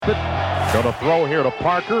Going to throw here to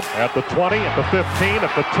Parker at the 20, at the 15,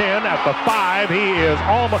 at the 10, at the 5. He is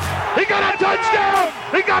almost. He got a touchdown!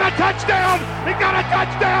 He got a touchdown! He got a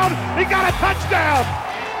touchdown! He got a touchdown!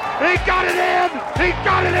 He got it in! He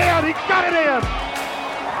got it in! He got it in!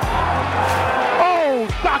 Oh,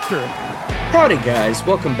 doctor! Howdy, guys.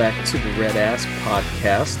 Welcome back to the Red Ass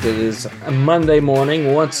Podcast. It is a Monday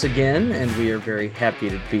morning once again, and we are very happy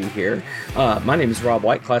to be here. My name is Rob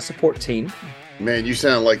White, class of 14. Man, you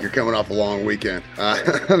sound like you're coming off a long weekend.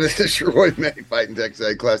 This is Roy May, fighting Texas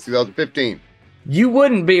A, class 2015. You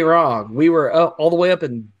wouldn't be wrong. We were all the way up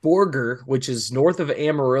in Borger, which is north of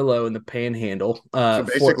Amarillo in the Panhandle. So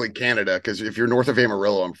basically Canada, because if you're north of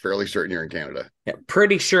Amarillo, I'm fairly certain you're in Canada. Yeah,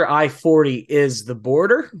 pretty sure I-40 is the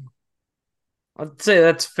border. I'd say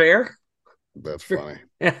that's fair. That's funny.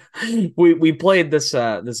 Yeah, we played this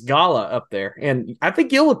gala up there, and I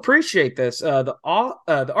think you'll appreciate this. The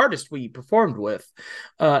artist we performed with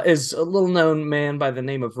is a little known man by the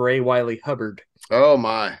name of Ray Wiley Hubbard. Oh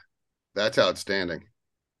my, that's outstanding.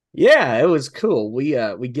 Yeah, it was cool.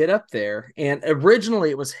 We get up there, and originally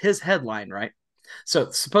it was his headline, right? So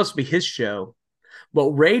it's supposed to be his show,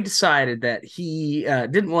 but Ray decided that he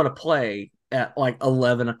didn't want to play at like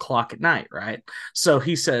 11 o'clock at night, right? So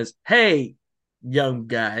he says, "Hey, young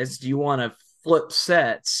guys, do you want to flip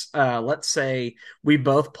sets? Let's say we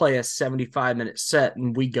both play a 75-minute set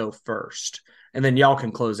and we go first, and then y'all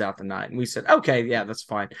can close out the night." And we said, "Okay, yeah, that's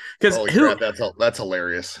fine." Because that's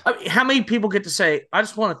hilarious. I mean, how many people get to say, "I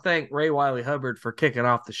just want to thank Ray Wiley Hubbard for kicking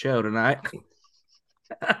off the show tonight"?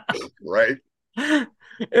 Right.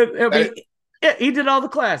 Yeah, he did all the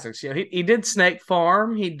classics. Yeah, he did Snake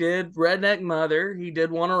Farm. He did Redneck Mother. He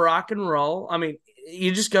did Wanna Rock and Roll. I mean,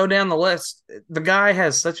 you just go down the list. The guy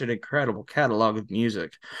has such an incredible catalog of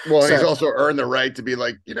music. Well, he's also earned the right to be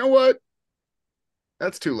like, you know what?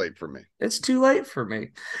 That's too late for me. It's too late for me.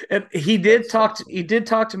 And he did talk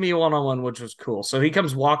to me one-on-one, which was cool. So he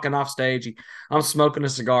comes walking off stage. I'm smoking a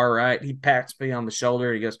cigar, right? He pats me on the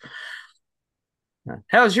shoulder. He goes,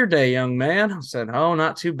 "How's your day, young man?" I said, "Oh,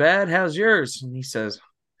 not too bad. How's yours?" And he says,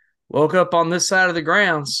 "Woke up on this side of the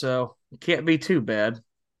ground, so it can't be too bad."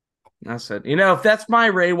 And I said, if that's my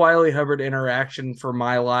Ray Wiley Hubbard interaction for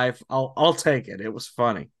my life, I'll take it. It was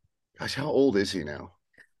funny. Gosh, how old is he now?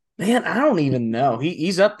 Man, I don't even know.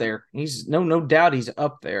 He's up there. He's no doubt he's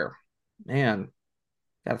up there. Man,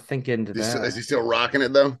 got to think into that. Is he still rocking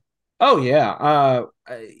it though? Oh yeah.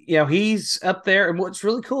 He's up there. And what's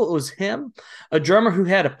really cool, it was him, a drummer who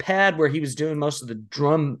had a pad where he was doing most of the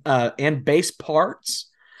drum and bass parts.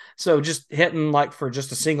 So just hitting like for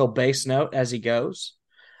just a single bass note as he goes.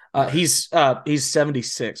 He's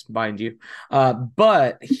 76, mind you.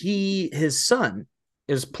 But his son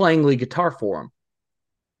is playing lead guitar for him.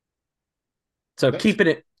 So keeping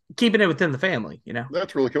it within the family,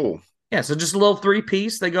 That's really cool. Yeah, so just a little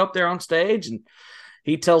 3-piece. They go up there on stage and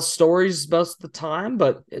he tells stories most of the time,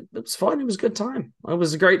 but it was fun. It was a good time. It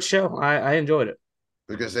was a great show. I enjoyed it.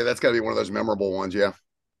 I was going to say, that's got to be one of those memorable ones, yeah.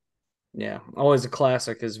 Yeah, always a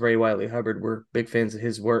classic is Ray Wiley Hubbard. We're big fans of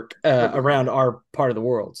his work around our part of the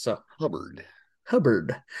world. So Hubbard.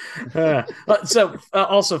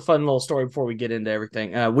 Also fun little story before we get into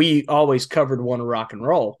everything. We always covered Wanna Rock and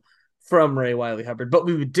Roll from Ray Wiley Hubbard, but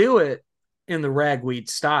we would do it in the ragweed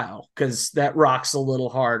style because that rocks a little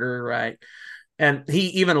harder, right? And he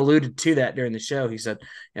even alluded to that during the show. He said,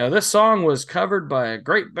 this song was covered by a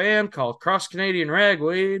great band called Cross Canadian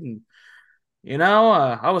Ragweed. And,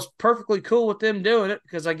 I was perfectly cool with them doing it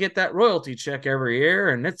because I get that royalty check every year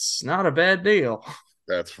and it's not a bad deal.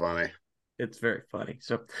 That's funny. It's very funny.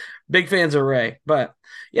 So big fans of Ray. But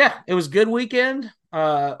yeah, it was a good weekend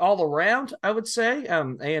all around, I would say.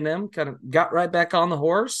 A&M kind of got right back on the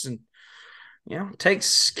horse and,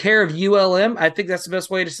 takes care of ULM. I think that's the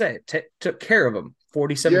best way to say it. Took care of them,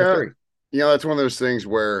 47-3. That's one of those things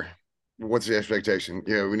where what's the expectation?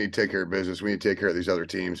 We need to take care of business. We need to take care of these other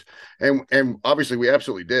teams. And obviously we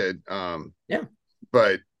absolutely did. Yeah.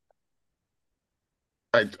 But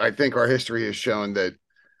I think our history has shown that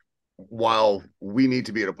while we need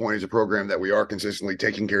to be at a point as a program that we are consistently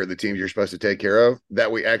taking care of the teams you're supposed to take care of,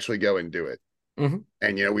 that we actually go and do it. Mm-hmm.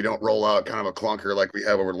 And, we don't roll out kind of a clunker like we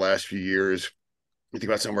have over the last few years. You think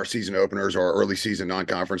about some of our season openers or our early season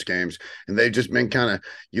non-conference games, and they've just been kind of,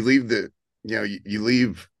 you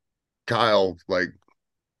leave Kyle like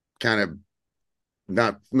kind of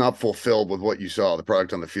not fulfilled with what you saw, the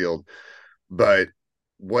product on the field. But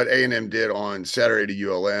what A&M did on Saturday to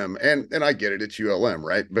ULM, and I get it, it's ULM,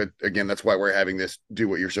 right? But again, that's why we're having this do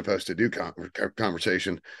what you're supposed to do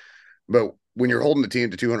conversation. But when you're holding the team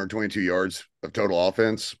to 222 yards of total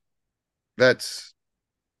offense, that's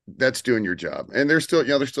that's doing your job. And there's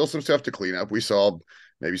still some stuff to clean up. We saw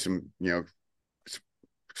maybe some,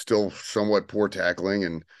 still somewhat poor tackling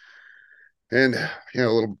and a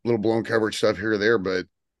little blown coverage stuff here or there, but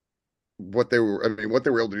what they were able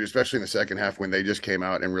to do, especially in the second half when they just came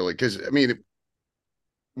out and really, because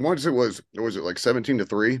once it was it like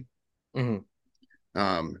 17-3.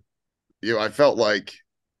 Mm-hmm. I felt like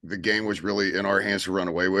the game was really in our hands to run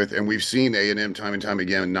away with, and we've seen A&M time and time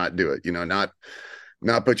again not do it.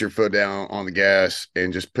 Not put your foot down on the gas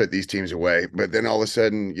and just put these teams away. But then all of a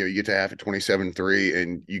sudden, you get to half at 27-3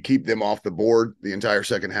 and you keep them off the board the entire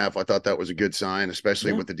second half. I thought that was a good sign,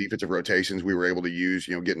 especially with the defensive rotations we were able to use,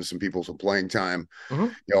 getting some people some playing time. Mm-hmm.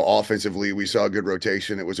 Offensively, we saw good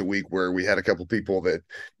rotation. It was a week where we had a couple people that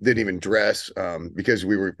didn't even dress because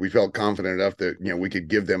we felt confident enough that, we could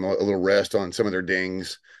give them a little rest on some of their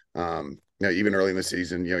dings. Even early in the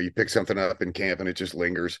season, you pick something up in camp and it just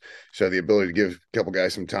lingers. So the ability to give a couple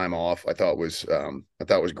guys some time off, I thought was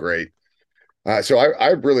great. So I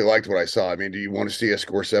really liked what I saw. Do you want to see us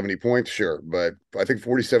score 70 points? Sure. But I think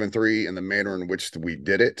 47-3 in the manner in which we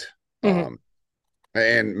did it, and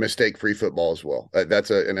mistake-free football as well. And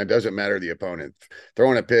it doesn't matter the opponent.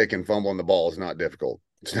 Throwing a pick and fumbling the ball is not difficult.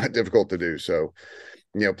 It's not difficult to do. So,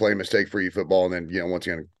 playing mistake-free football, and then, once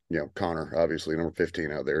again, Connor, obviously number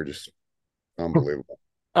 15 out there, just unbelievable.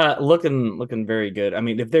 Looking very good.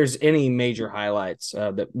 If there's any major highlights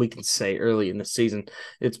that we can say early in the season,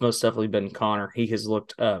 it's most definitely been Connor. He has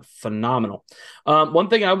looked phenomenal. One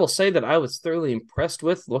thing I will say that I was thoroughly impressed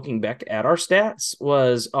with looking back at our stats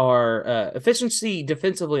was our efficiency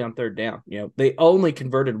defensively on third down. They only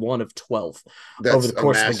converted 1 of 12 over the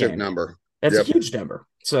course of the game. Number. That's a huge number.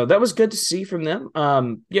 So that was good to see from them.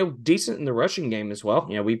 Decent in the rushing game as well.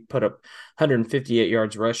 We put up 158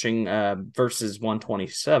 yards rushing versus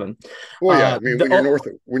 127. Well, yeah.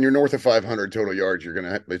 When you're north of 500 total yards,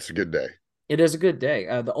 it's a good day. It is a good day.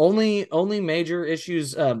 The only major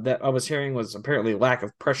issues that I was hearing was apparently lack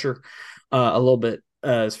of pressure a little bit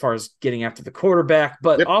as far as getting after the quarterback,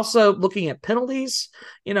 but also looking at penalties.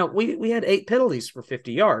 We had 8 penalties for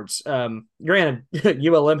 50 yards. Granted,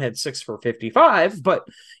 ULM had 6 for 55, but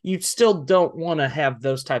you still don't want to have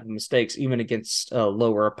those type of mistakes even against a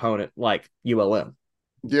lower opponent like ULM.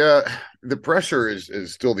 Yeah, the pressure is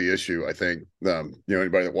still the issue. I think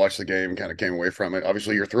anybody that watched the game kind of came away from it.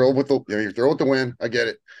 Obviously, you're thrilled with the win. I get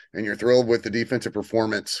it, and you're thrilled with the defensive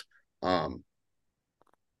performance.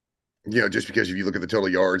 Just because if you look at the total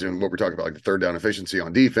yards and what we're talking about, like the third down efficiency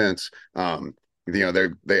on defense,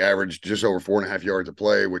 they averaged just over 4.5 yards a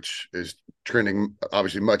play, which is trending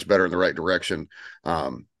obviously much better in the right direction.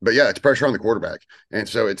 But yeah, it's pressure on the quarterback, and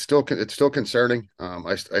so it's still concerning.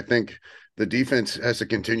 I think the defense has to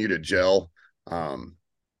continue to gel.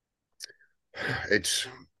 It's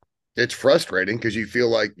frustrating because you feel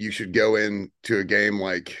like you should go into a game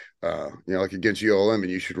like against ULM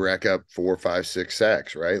and you should rack up 4, 5, 6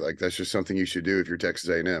 sacks, right? Like that's just something you should do if you're Texas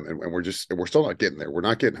A&M, and we're still not getting there. We're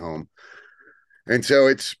not getting home, and so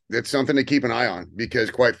it's something to keep an eye on because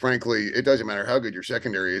quite frankly, it doesn't matter how good your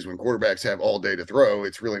secondary is when quarterbacks have all day to throw.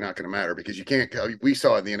 It's really not going to matter because you can't. We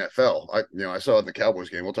saw it in the NFL. I saw it in the Cowboys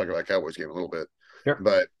game. We'll talk about Cowboys game a little bit, sure.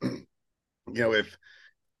 But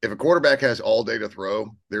if a quarterback has all day to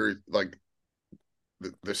throw, they're like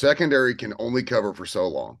the secondary can only cover for so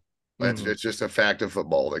long. It's just a fact of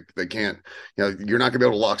football. They can't, you're not gonna be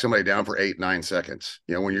able to lock somebody down for 8, 9 seconds.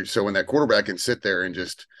 When that quarterback can sit there and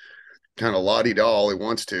just kind of la-di-da all he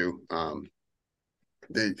wants to,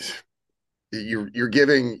 you're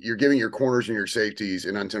giving your corners and your safeties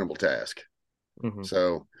an untenable task.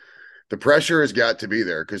 So the pressure has got to be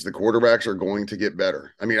there because the quarterbacks are going to get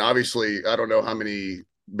better. Obviously, I don't know how many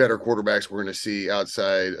better quarterbacks we're going to see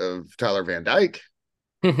outside of Tyler Van Dyke.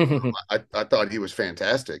 I thought he was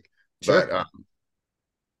fantastic, sure.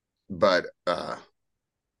 but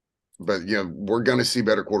we're going to see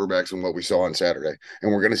better quarterbacks than what we saw on Saturday,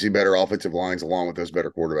 and we're going to see better offensive lines along with those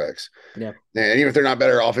better quarterbacks. Yeah, and even if they're not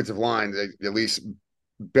better offensive lines, at least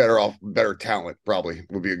better talent probably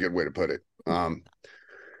would be a good way to put it.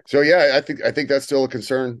 So yeah, I think that's still a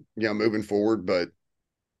concern, moving forward, but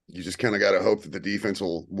you just kind of got to hope that the defense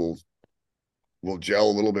will gel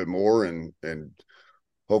a little bit more and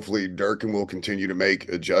hopefully Durkin will continue to make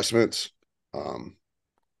adjustments.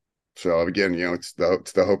 So again, it's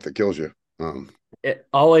the hope that kills you. It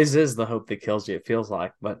always is the hope that kills you, it feels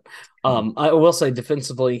like. But I will say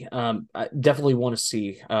defensively, I definitely want to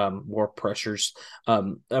see more pressures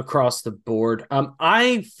across the board.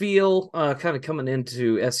 I feel kind of coming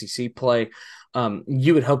into SEC play,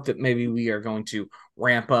 you would hope that maybe we are going to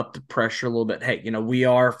ramp up the pressure a little bit. Hey, we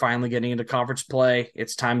are finally getting into conference play.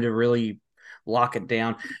 It's time to really lock it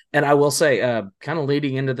down. And I will say, kind of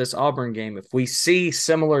leading into this Auburn game, if we see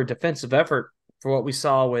similar defensive effort for what we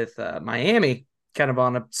saw with Miami, kind of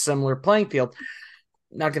on a similar playing field,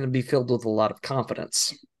 not going to be filled with a lot of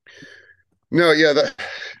confidence. No, yeah,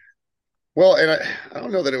 well, and I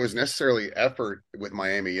don't know that it was necessarily effort with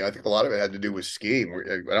Miami. I think a lot of it had to do with scheme.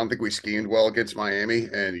 I don't think we schemed well against Miami,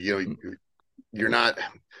 and you're not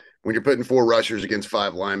when you're putting 4 rushers against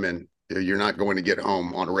 5 linemen, you're not going to get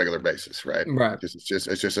home on a regular basis, right? Right.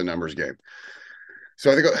 It's just a numbers game.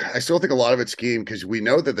 So I still think a lot of it's scheme because we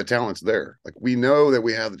know that the talent's there. Like we know that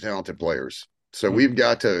we have the talented players. So we've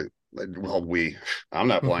got to. Well, I'm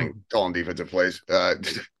not calling defensive plays.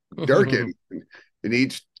 Durkin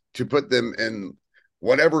needs to put them in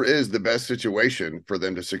whatever is the best situation for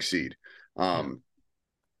them to succeed. And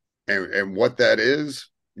what that is,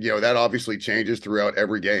 that obviously changes throughout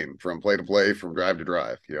every game from play to play, from drive to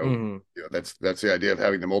drive. That's the idea of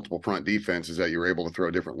having the multiple front defense is that you're able to throw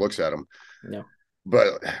different looks at them. Yeah.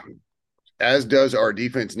 But as does our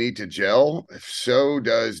defense need to gel, so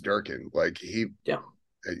does Durkin. Like he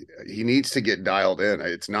needs to get dialed in.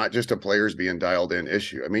 It's not just a players being dialed in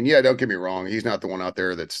issue. I mean, yeah, don't get me wrong. He's not the one out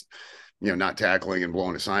there that's, not tackling and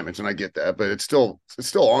blowing assignments. And I get that, but it's still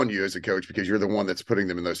on you as a coach because you're the one that's putting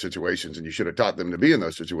them in those situations and you should have taught them to be in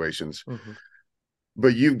those situations. Mm-hmm.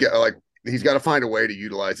 But he's got to find a way to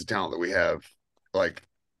utilize the talent that we have. Like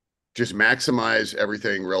just maximize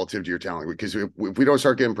everything relative to your talent, because if we don't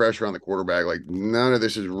start getting pressure on the quarterback, like none of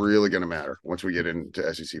this is really going to matter once we get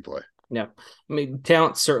into SEC play. Yeah, I mean,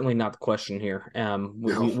 talent's certainly not the question here.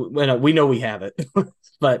 We know we have it,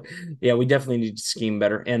 but yeah, we definitely need to scheme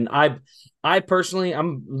better. And I personally,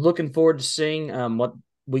 I'm looking forward to seeing what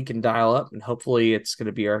we can dial up, and hopefully, it's going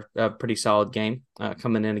to be a pretty solid game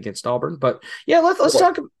coming in against Auburn. But yeah, let's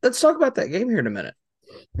talk about that game here in a minute.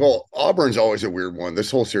 Well, Auburn's always a weird one.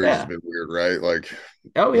 This whole series has been weird, right? Like,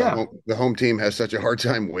 the home team has such a hard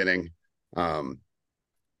time winning. As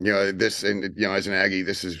an Aggie,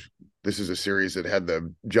 this is a series that had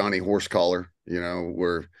the Johnny horse collar,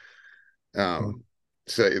 where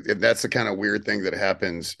so that's the kind of weird thing that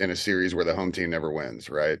happens in a series where the home team never wins,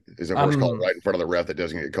 right? Is a horse collar right in front of the ref that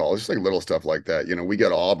doesn't get called. It's just like little stuff like that. We go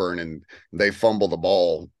to Auburn and they fumble the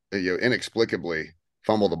ball, inexplicably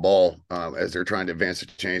fumble the ball as they're trying to advance the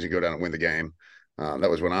chains and go down and win the game. That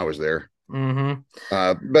was when I was there.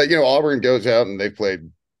 Mm-hmm. But Auburn goes out and they played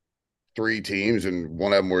 3 teams, and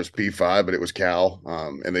one of them was P5, but it was Cal,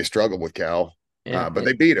 and they struggled with Cal, but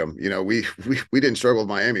they beat them. We didn't struggle with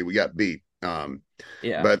Miami; we got beat.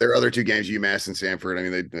 But their other 2 games, UMass and Samford, I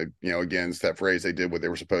mean, they again, it's that phrase, they did what they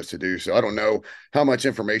were supposed to do. So I don't know how much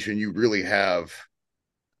information you really have,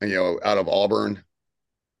 out of Auburn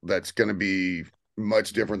that's going to be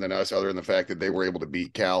much different than us, other than the fact that they were able to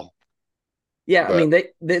beat Cal. Yeah, I mean,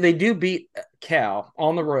 they do beat Cal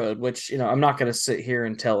on the road, which, I'm not going to sit here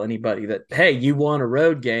and tell anybody that, hey, you won a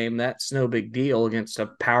road game. That's no big deal against a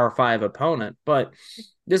Power 5 opponent. But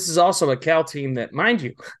this is also a Cal team that, mind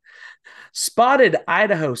you, spotted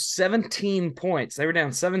Idaho 17 points. They were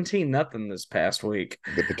down 17-0 this past week.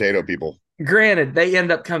 The potato people. Granted, they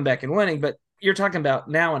end up coming back and winning, but you're talking about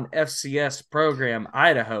now an FCS program,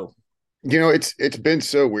 Idaho. It's been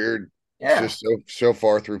so weird. Yeah. Just so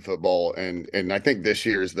far through football, and I think this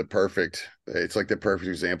year is the perfect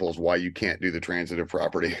example of why you can't do the transitive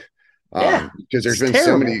property. Because there's been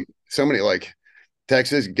terrible. so many like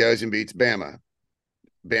Texas goes and beats Bama.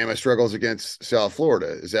 Bama struggles against South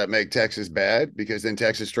Florida. Does that make Texas bad? Because then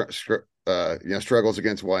Texas struggles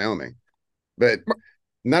against Wyoming. But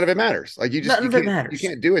none of it matters. Like you can't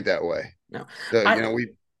do it that way. No. So,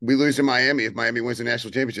 we lose to Miami. If Miami wins the national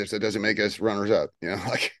championships, that doesn't make us runners up.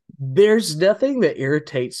 There's nothing that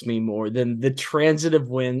irritates me more than the transitive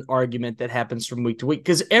win argument that happens from week to week,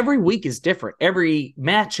 because every week is different. Every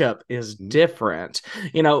matchup is different.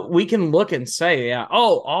 We can look and say,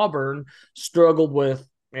 Auburn struggled with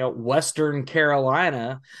Western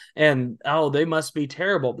Carolina, and they must be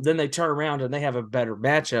terrible. But then they turn around and they have a better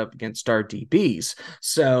matchup against our DBs.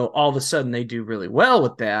 So all of a sudden they do really well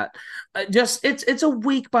with that. It's a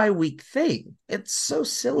week by week thing. It's so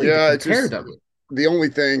silly to compare them. The only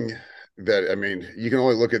thing that, I mean, you can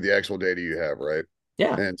only look at the actual data you have, right?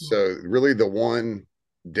 Yeah. And so really the one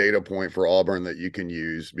data point for Auburn that you can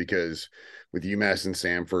use, because with UMass and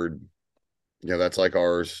Samford, that's like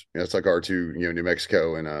ours. That's like our 2, New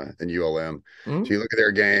Mexico and ULM. Mm-hmm. So you look at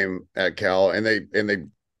their game at Cal, and they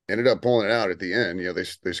ended up pulling it out at the end.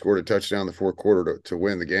 They scored a touchdown in the 4th quarter to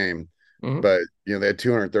win the game. Mm-hmm. But they had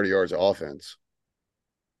 230 yards of offense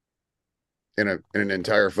in an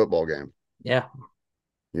entire football game. Yeah.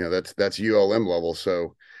 That's ULM level.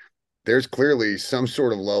 So there's clearly some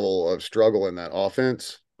sort of level of struggle in that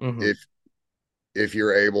offense Mm-hmm. if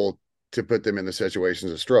you're able to put them in the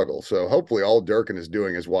situations of struggle. So hopefully all Durkin is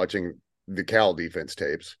doing is watching the Cal defense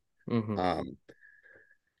tapes. Mm-hmm.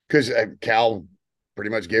 Because Cal pretty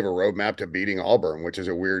much gave a roadmap to beating Auburn, which is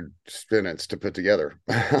a weird sentence to put together.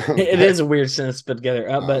 It is a weird sentence to put together,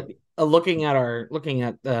 but um, looking at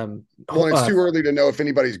well, it's too early to know if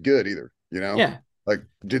anybody's good either. yeah, Like,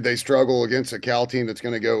 did they struggle against a Cal team that's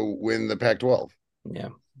going to go win the Pac-12? yeah.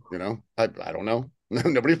 I don't know.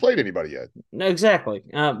 Nobody's played anybody yet. No, exactly.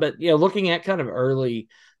 But looking at kind of early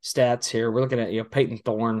stats here, we're looking at Peyton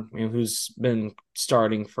Thorne, who's been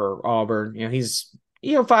starting for Auburn. He's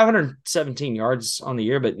 517 yards on the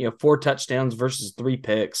year, but 4 touchdowns versus 3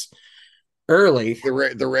 picks early.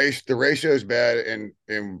 The ratio is bad,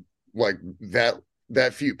 and like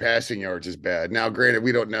that few passing yards is bad. Now, granted,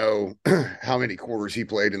 we don't know how many quarters he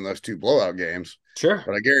played in those 2 blowout games. Sure.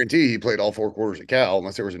 But I guarantee he played all 4 quarters at Cal,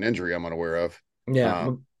 unless there was an injury I'm unaware of. Yeah,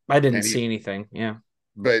 I didn't see anything. Yeah.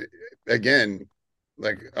 But again,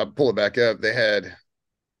 like I'll pull it back up. They had,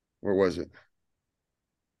 where was it?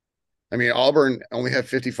 I mean, Auburn only had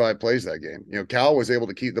 55 plays that game. Cal was able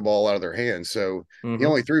to keep the ball out of their hands. So he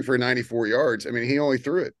only threw for 94 yards. I mean, he only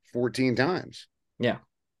threw it 14 times. Yeah.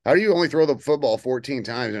 How do you only throw the football 14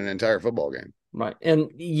 times in an entire football game? Right.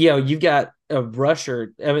 And, you've got a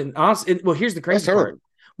rusher. I mean, honestly, well, here's the crazy part.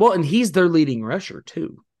 Well, and he's their leading rusher,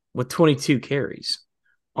 too, with 22 carries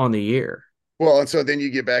on the year. Well, and so then you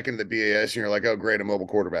get back into the BAS and you're like, oh, great, a mobile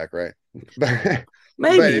quarterback, right?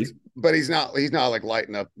 Maybe. But he's not like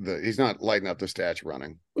lighting up the stats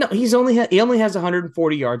running. No, he only has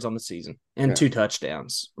 140 yards on the season and 2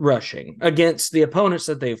 touchdowns rushing against the opponents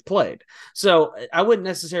that they've played. So I wouldn't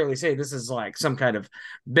necessarily say this is like some kind of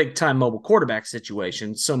big time mobile quarterback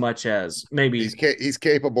situation so much as maybe he's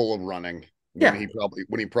capable of running when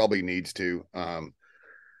he probably needs to.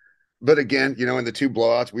 But again, in the 2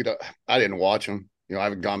 blowouts, I didn't watch them. I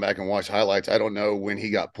haven't gone back and watched highlights. I don't know when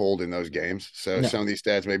he got pulled in those games. So some of these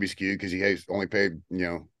stats may be skewed because he only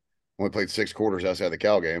played 6 quarters outside the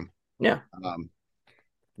Cal game. Yeah.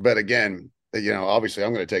 But again, obviously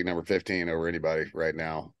I'm going to take number 15 over anybody right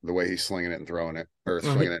now. The way he's slinging it and throwing it, or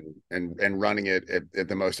swinging it and running it at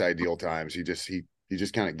the most ideal times. He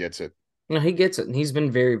just kind of gets it. No, he gets it, and he's been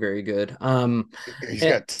very, very good. He's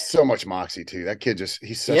got so much moxie too. That kid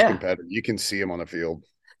he's such a competitor. You can see him on the field.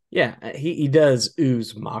 Yeah, he does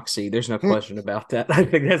ooze moxie. There's no question about that. I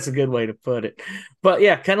think that's a good way to put it. But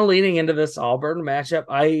yeah, kind of leaning into this Auburn matchup,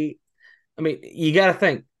 I mean, you got to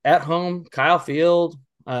think at home, Kyle Field.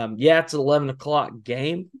 It's an 11:00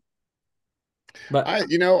 game. But I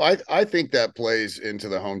think that plays into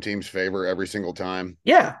the home team's favor every single time.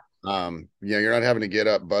 Yeah. You're not having to get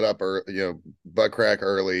up, butt crack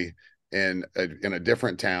early in a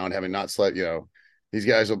different town, having not slept. These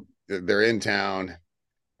guys they're in town.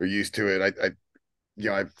 They're used to it.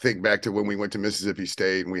 I think back to when we went to Mississippi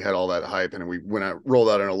State and we had all that hype, and we rolled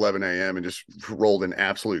out at 11 a.m. and just rolled an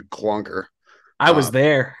absolute clunker. I was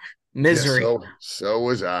there. Misery. Yeah, so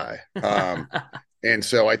was I. And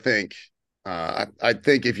so I think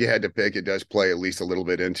if you had to pick, it does play at least a little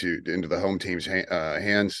bit into the home team's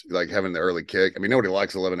hands, like having the early kick. I mean, nobody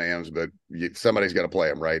likes 11 a.m.s, but somebody's got to play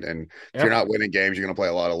them, right? And if you're not winning games, you're going to play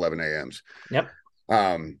a lot of 11 a.m.s. Yep.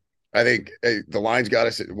 I think the line's got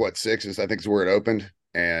us at 6 I think is where it opened.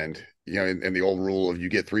 And, in the old rule of you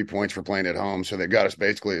get 3 points for playing at home. So they got us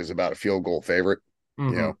basically as about a field goal favorite,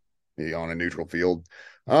 on a neutral field.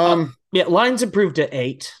 Lines improved to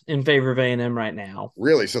 8 in favor of A&M right now.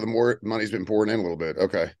 Really? So the more money's been pouring in a little bit.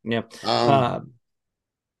 Okay. Yeah.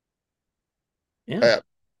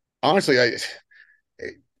 Honestly,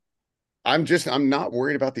 I'm not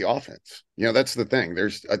worried about the offense. That's the thing.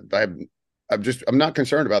 I'm not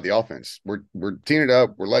concerned about the offense. We're teeing it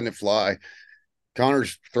up. We're letting it fly.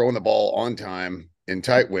 Connor's throwing the ball on time in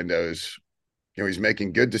tight windows. He's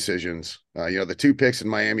making good decisions. The 2 picks in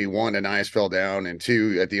Miami, 1, Anias fell down, and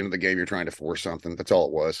 2 at the end of the game, you're trying to force something. That's all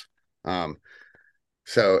it was.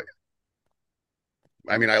 So,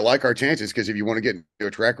 I mean, I like our chances because if you want to get into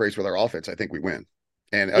a track race with our offense, I think we win.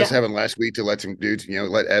 And us having last week to let some dudes,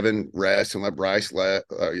 let Evan rest and let Bryce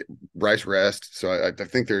rest. So I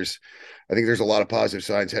think there's a lot of positive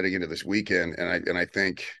signs heading into this weekend. And I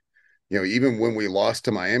think, even when we lost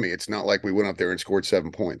to Miami, it's not like we went up there and scored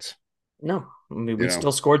 7 points. No, I mean, we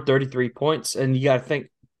still scored 33 points. And you got to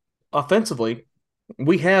think offensively,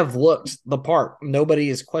 we have looked the part. Nobody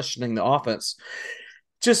is questioning the offense.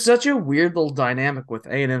 Just such a weird little dynamic with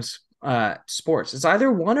A&M's sports. It's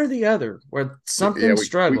either one or the other where something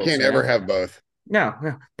struggles. We can't ever have both. No.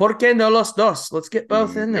 ¿Por qué no los dos? Let's get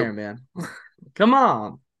both in there, man. Come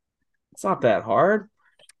on. It's not that hard.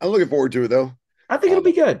 I'm looking forward to it though. I think it'll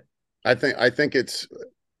be good. I think it's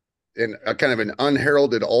in a kind of an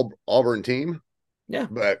unheralded Auburn team. Yeah.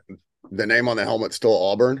 But the name on the helmet's still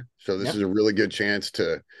Auburn. So this Yeah. is a really good chance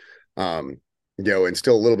to,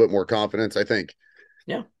 instill a little bit more confidence. I think,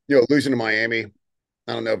 Yeah. Losing to Miami,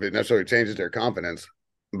 I don't know if it necessarily changes their confidence,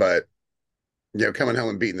 but, coming home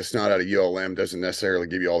and beating the snot out of ULM doesn't necessarily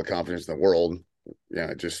give you all the confidence in the world.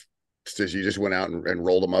 Yeah. It's just you just went out and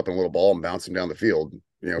rolled them up in a little ball and bounced them down the field,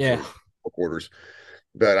 Yeah. for 4 quarters.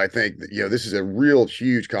 But I think that, this is a real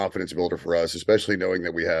huge confidence builder for us, especially knowing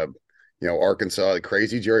that we have, Arkansas, the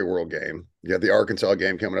crazy Jerry World game. You have the Arkansas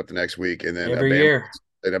game coming up the next week, and then Every year.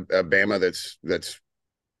 and a Bama that's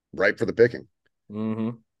ripe for the picking. Mm-hmm.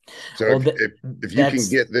 So if you can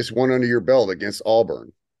get this one under your belt against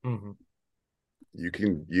Auburn, mm-hmm. you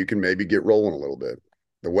can maybe get rolling a little bit.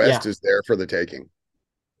 The West is there for the taking.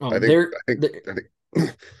 Oh, I think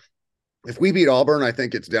if we beat Auburn, I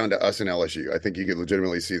think it's down to us and LSU. I think you could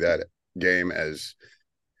legitimately see that game as,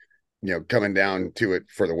 coming down to it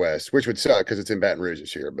for the West, which would suck because it's in Baton Rouge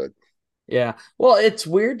this year. But yeah, well, it's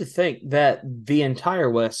weird to think that the entire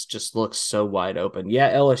West just looks so wide open.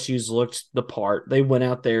 Yeah, LSU's looked the part. They went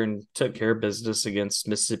out there and took care of business against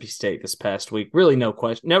Mississippi State this past week. Really no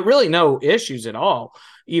question. No, really no issues at all,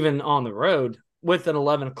 even on the road with an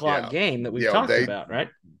 11 o'clock game that we've talked about, right?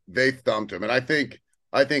 They thumped them. And I think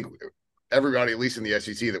everybody, at least in the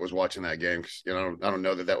SEC, that was watching that game, because, I don't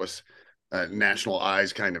know that was a national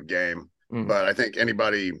eyes kind of game. Mm-hmm. But I think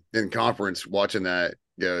anybody in conference watching that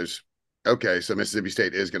goes, okay, so Mississippi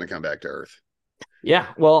State is going to come back to earth. Yeah,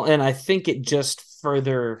 well, and I think it just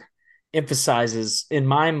further emphasizes, in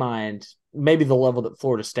my mind, maybe the level that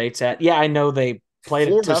Florida State's at. Yeah, I know they played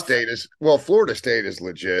Florida State is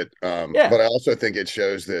legit. But I also think it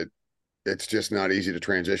shows that it's just not easy to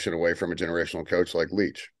transition away from a generational coach like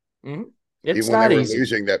Leach. Mm-hmm. Even when they were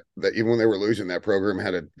losing even when they were losing, that program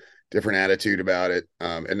had a different attitude about it.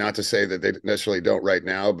 And not to say that they necessarily don't right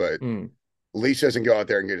now, but Leach doesn't go out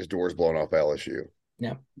there and get his doors blown off LSU.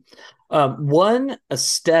 Yeah. One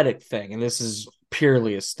aesthetic thing, and this is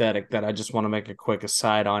purely aesthetic, that I just want to make a quick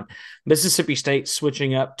aside on. Mississippi State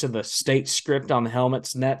switching up to the state script on the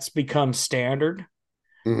helmets, and that's become standard.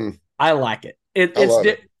 Mm-hmm. I like it.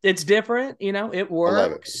 It's different, it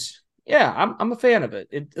works. Yeah, I'm a fan of it.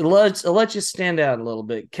 It lets you stand out a little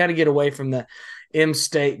bit, kind of get away from the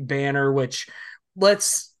M-State banner, which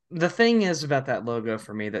the thing is about that logo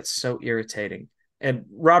for me that's so irritating. And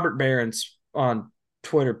Robert Barron's on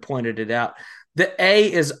Twitter pointed it out. The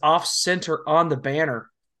A is off center on the banner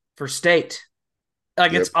for State.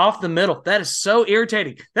 It's off the middle. That is so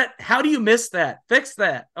irritating. How do you miss that? Fix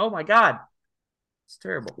that. Oh my God. It's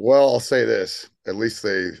terrible. Well, I'll say this. At least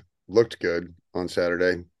they looked good on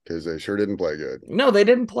Saturday, because they sure didn't play good. No, they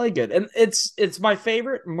didn't play good. And it's my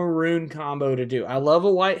favorite maroon combo to do. I love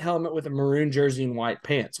a white helmet with a maroon jersey and white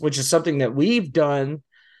pants, which is something that we've done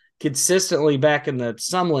consistently back in the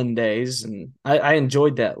Sumlin days. And I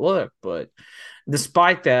enjoyed that look. But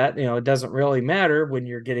despite that, it doesn't really matter when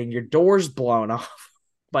you're getting your doors blown off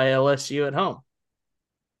by LSU at home.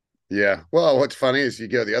 Yeah. Well, what's funny is you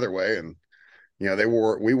go the other way, and,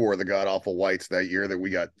 we wore the god-awful whites that year that we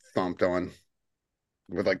got thumped on.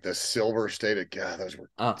 With the silver stated, God, those were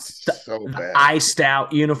so bad. Iced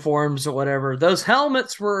out uniforms or whatever. Those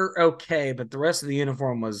helmets were okay, but the rest of the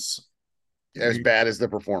uniform was as bad as the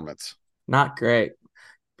performance. Not great.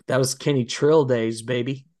 That was Kenny Trill days,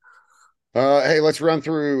 baby. Hey, let's run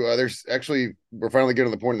through. We're finally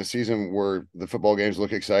getting to the point in the season where the football games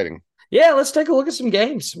look exciting. Yeah, let's take a look at some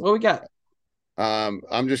games. What we got?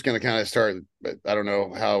 I'm just going to kind of start, but I don't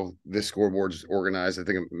know how this scoreboard's organized. I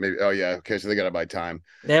think maybe, okay, so they got it by time.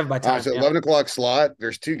 They have it by time. So 11 o'clock slot.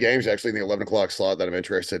 There's 2 games actually in the 11 o'clock slot that I'm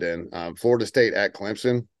interested in. Florida State at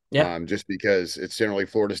Clemson. Yeah. Just because it's generally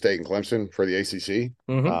Florida State and Clemson for the ACC.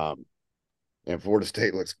 Mm-hmm. And Florida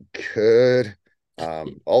State looks good.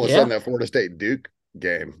 All of a sudden, that Florida State Duke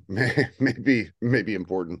game may be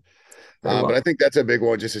important. But I think that's a big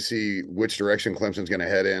one, just to see which direction Clemson's going to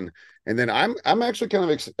head in. And then I'm actually kind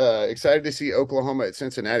of excited to see Oklahoma at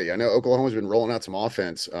Cincinnati. I know Oklahoma's been rolling out some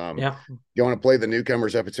offense. Going to play the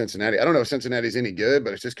newcomers up at Cincinnati. I don't know if Cincinnati's any good,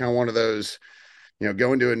 but it's just kind of one of those,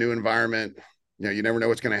 going to a new environment. You never know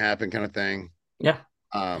what's going to happen, kind of thing. Yeah.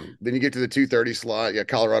 Then you get to the 2:30 slot. Yeah,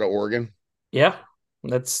 Colorado, Oregon. Yeah.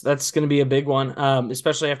 That's going to be a big one,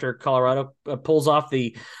 especially after Colorado pulls off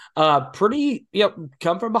the pretty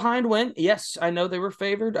come from behind win. Yes, I know they were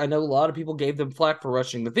favored. I know a lot of people gave them flack for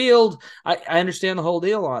rushing the field. I understand the whole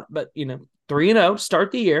deal on it, but 3-0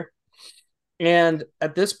 start the year, and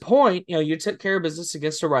at this point, you took care of business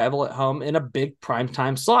against a rival at home in a big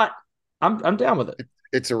primetime slot. I'm down with it.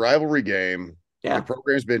 It's a rivalry game. Yeah. The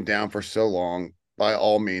program's been down for so long. By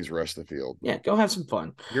all means, rest the field. Yeah, go have some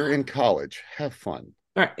fun. You're in college. Have fun.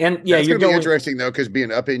 All right. And yeah, That's you're going to be going. interesting though, because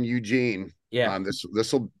being up in Eugene, Yeah.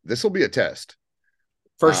 This will be a test.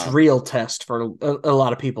 First real test for a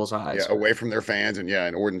lot of people's eyes. Yeah, away from their fans,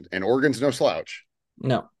 and Oregon's no slouch.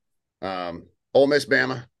 No. Ole Miss,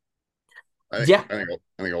 Bama. I think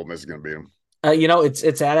Ole Miss is going to beat them.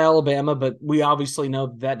 It's at Alabama, but we obviously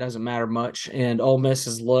know that doesn't matter much. And Ole Miss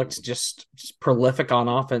has looked just prolific on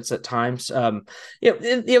offense at times.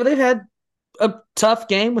 They've had a tough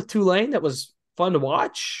game with Tulane that was fun to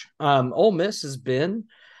watch. Ole Miss has been,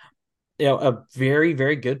 a very,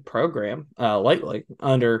 very good program lately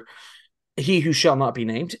under he who shall not be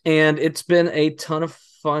named, and it's been a ton of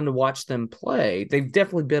fun to watch them play. They've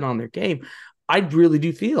definitely been on their game. I really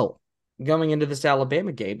do feel going into this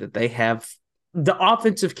Alabama game that they have the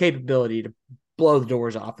offensive capability to blow the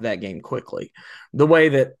doors off of that game quickly, the way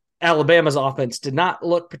that Alabama's offense did not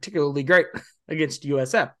look particularly great against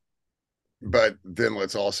USF. But then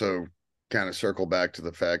let's also kind of circle back to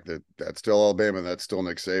the fact that that's still Alabama and that's still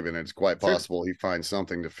Nick Saban. And it's quite possible he finds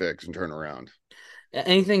something to fix and turn around.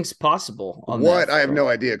 Anything's possible. I have no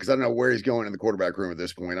idea, because I don't know where he's going in the quarterback room at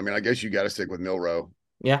this point. I mean, I guess you got to stick with Milroe.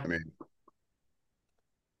 Yeah. I mean,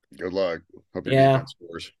 good luck. Hope your defense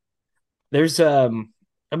scores. There's a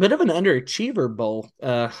bit of an underachiever bowl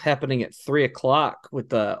happening at 3:00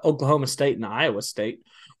 with Oklahoma State and Iowa State,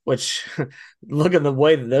 which look at the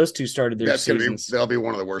way that those two started their seasons. That'll be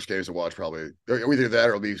one of the worst games to watch, probably. Either that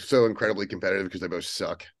or it'll be so incredibly competitive because they both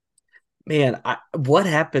suck. Man, what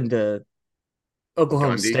happened to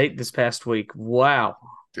Oklahoma State this past week? Wow.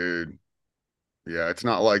 Dude. Yeah, it's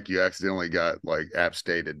not like you accidentally got App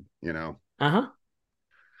Stated, Uh-huh.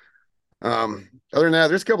 Other than that,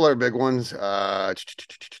 there's a couple other big ones. I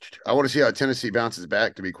want to see how Tennessee bounces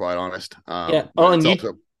back, to be quite honest. Yeah. Oh, and it's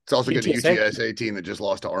also good to UTSA team that just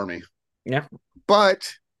lost to Army. Yeah.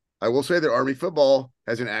 But I will say that Army football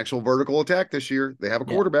has an actual vertical attack this year. They have a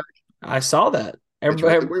quarterback. I saw that.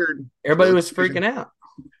 Everybody, really weird. Everybody was freaking out.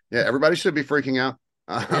 Yeah, everybody should be freaking out.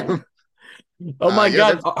 Oh my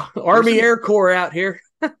God, Army Air Corps out here.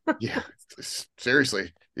 Yeah,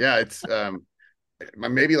 seriously. Yeah, it's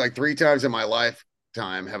maybe 3 times in my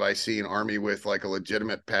lifetime have I seen Army with a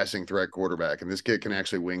legitimate passing threat quarterback, and this kid can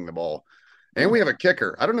actually wing the ball. And we have a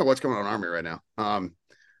kicker. I don't know what's going on in Army right now.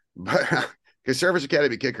 But because Service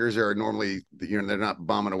Academy kickers are normally, they're not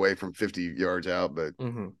bombing away from 50 yards out, but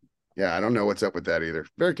yeah, I don't know what's up with that either.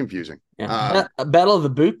 Very confusing. Yeah. Battle of the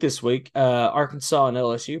Boot this week, Arkansas and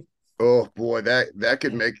LSU. Oh boy, that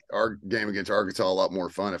could make our game against Arkansas a lot more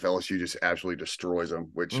fun if LSU just absolutely destroys them,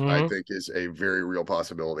 which I think is a very real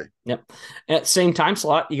possibility. Yep. At same time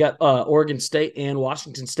slot, you got Oregon State and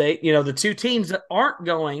Washington State. The two teams that aren't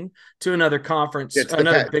going to another conference. It's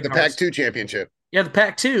the Pac-2 championship. Yeah, the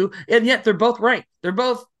Pac-2, and yet they're both ranked. They're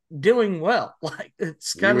both doing well.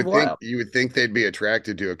 It's kind of wild. You would think they'd be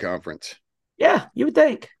attracted to a conference. Yeah, you would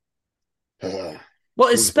think. Well,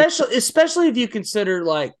 especially if you consider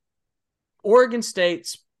Oregon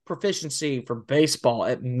State's proficiency for baseball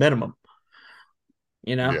at minimum.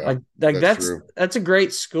 That's a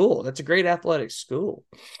great school. That's a great athletic school.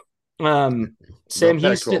 Sam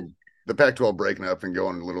Houston. The Pac-12 breaking up and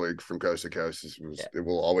going literally from coast to coast it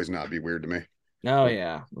will always not be weird to me. Oh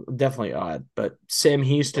yeah, definitely odd. But Sam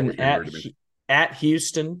Houston at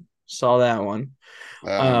Houston, saw that one.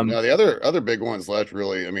 Now the other big ones left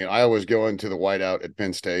really. I mean, Iowa's going to the whiteout at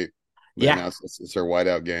Penn State. Yeah, it's their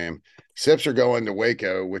whiteout game. Sips are going to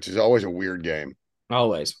Waco, which is always a weird game.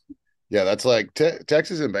 Always. Yeah, that's like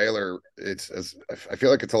Texas and Baylor. I feel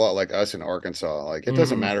like it's a lot like us in Arkansas. It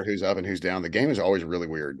doesn't matter who's up and who's down. The game is always really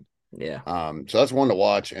weird. Yeah. So that's one to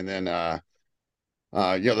watch, and then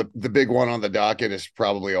the big one on the docket is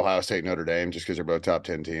probably Ohio State Notre Dame, just because they're both top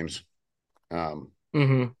 10 teams. I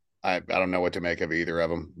don't know what to make of either of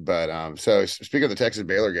them, but so speaking of the Texas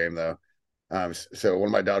Baylor game though, so one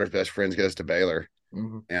of my daughter's best friends goes to Baylor,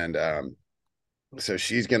 and so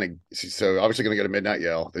she's obviously gonna go to Midnight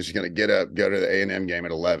Yell. Then she's gonna get up, go to the A&M game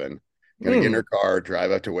at 11. Gonna get in her car,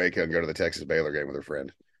 drive up to Waco, and go to the Texas Baylor game with her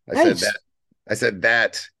friend. I said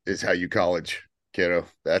that is how you college, kiddo.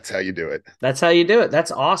 That's how you do it. That's how you do it.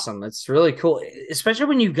 That's awesome. That's really cool, especially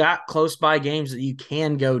when you've got close by games that you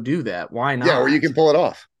can go do that. Why not? Yeah, or you can pull it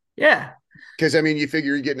off. Yeah, because I mean, you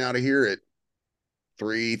figure you're getting out of here at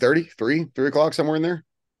 3 o'clock, somewhere in there.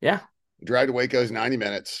 Yeah, drive to Waco is 90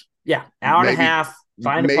 minutes. Yeah, hour and a half.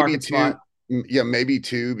 Find a parking spot. Yeah, maybe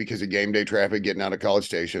 2 because of game day traffic getting out of College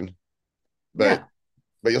Station. But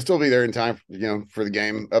you'll still be there in time, for the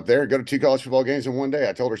game up there. Go to 2 college football games in one day.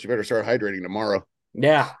 I told her she better start hydrating tomorrow.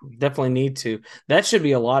 Yeah, definitely need to. That should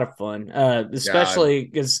be a lot of fun, Yeah. especially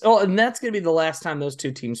because and that's going to be the last time those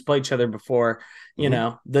two teams play each other before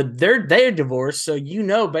Mhm. they're divorced. So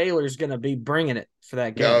Baylor's going to be bringing it for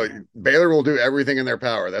that No, game. Baylor will do everything in their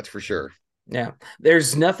power. That's for sure. Yeah,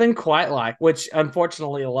 there's nothing quite like which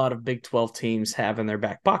unfortunately a lot of Big 12 teams have in their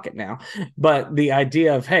back pocket now. But the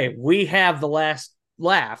idea of hey, we have the last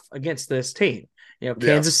laugh against this team. Yeah.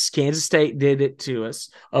 Kansas State did it to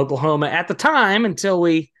us. Oklahoma at the time until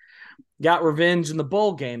we got revenge in the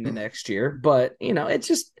bowl game the next year. But, it's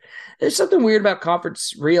just, there's something weird about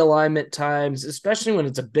conference realignment times, especially when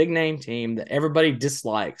it's a big name team that everybody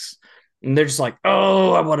dislikes. And they're just like,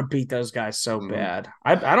 oh, I want to beat those guys so Mhm. bad.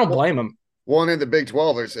 I don't Well, blame them. well, and in the Big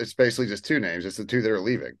 12, it's basically just two names. It's the two that are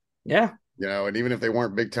leaving. Yeah. And even if they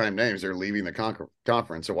weren't big time names, they're leaving the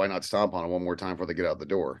conference. So why not stomp on them one more time before they get out the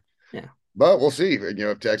door? Yeah. But we'll see.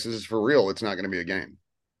 If Texas is for real, it's not going to be a game.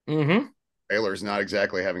 Mm-hmm. Baylor's not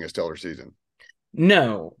exactly having a stellar season.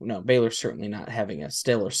 No, Baylor's certainly not having a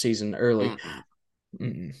stellar season early.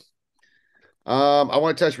 Mm-mm. Mm-mm. I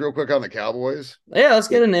want to touch real quick on the Cowboys. Yeah, let's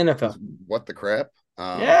get an NFL. What the crap?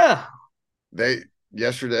 Yeah. They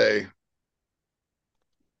yesterday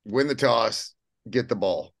win the toss, get the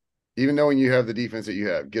ball. Even knowing you have the defense that you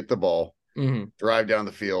have, get the ball, drive down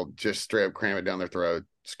the field, just straight up cram it down their throat,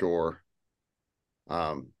 score.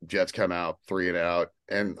 Jets come out 3 and out.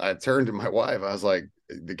 And I turned to my wife. I was like,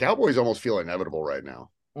 the Cowboys almost feel inevitable right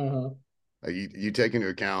now. You take into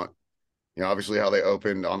account, obviously how they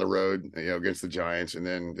opened on the road, against the Giants, and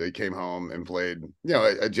then they came home and played,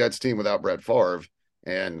 a Jets team without Brett Favre.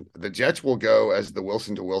 And the Jets will go as the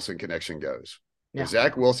Wilson to Wilson connection goes. Yeah. If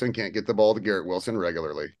Zach Wilson can't get the ball to Garrett Wilson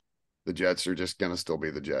regularly, the Jets are just going to still be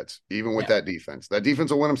the Jets, even with that defense. That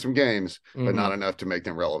defense will win them some games, but not enough to make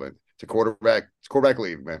them relevant. It's quarterback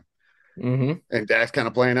league, man. And Dak's kind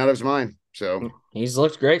of playing out of his mind. So he's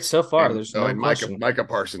looked great so far. There's no question. Micah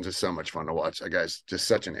Parsons is so much fun to watch. That guy's just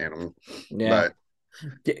such an animal. Yeah.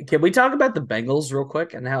 Can we talk about the Bengals real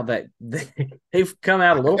quick and how they've come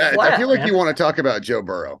out a little flat? I feel like you want to talk about Joe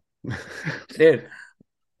Burrow. Dude,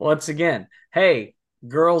 once again, hey,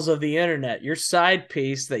 girls of the internet, your side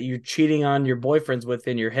piece that you're cheating on your boyfriends with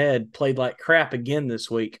in your head played like crap again this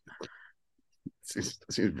week. Seems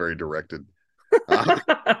very directed.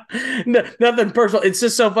 No, nothing personal. It's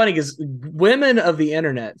just so funny because women of the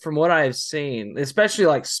internet, from what I've seen, especially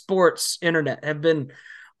like sports internet, have been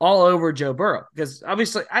all over Joe Burrow because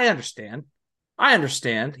obviously I understand.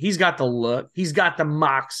 He's got the look. He's got the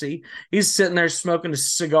moxie. He's sitting there smoking a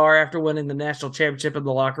cigar after winning the national championship in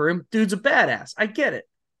the locker room. Dude's a badass. I get it.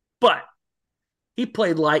 But he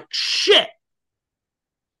played like shit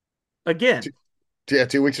again.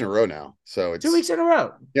 2 weeks in a row now. So it's 2 weeks in a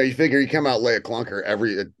row. Yeah, you figure you come out, lay a clunker.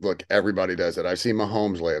 Everybody does it. I've seen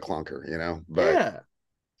Mahomes lay a clunker, but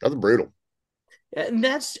that's brutal. And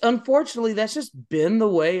unfortunately, that's just been the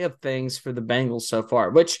way of things for the Bengals so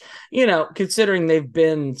far, which, considering they've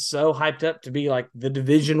been so hyped up to be like the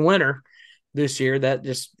division winner this year, that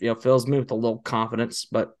just, fills me with a little confidence.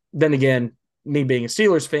 But then again, me being a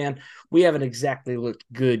Steelers fan, we haven't exactly looked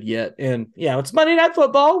good yet. And, it's Monday Night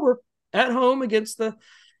Football. We're at home against the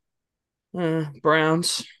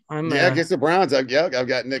Browns. Against the Browns. I've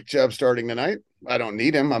got Nick Chubb starting tonight. I don't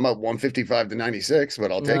need him. I'm up 155-96,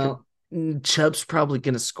 but I'll take him. Chubb's probably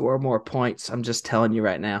going to score more points. I'm just telling you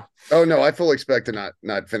right now. Oh no, I fully expect to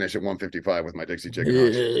not finish at 155 with my Dixie Chicken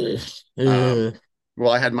Hawks.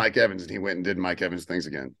 Well, I had Mike Evans, and he went and did Mike Evans things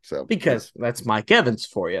again. So because that's Mike Evans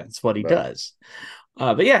for you. That's what he does.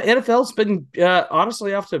 But yeah, NFL's been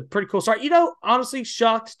honestly off to a pretty cool start. Honestly,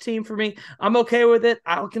 shocked team for me. I'm okay with it.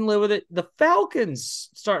 I can live with it. The Falcons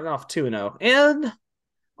starting off 2-0. And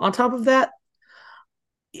on top of that,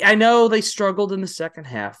 I know they struggled in the second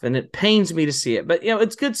half, and it pains me to see it. But,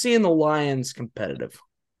 it's good seeing the Lions competitive.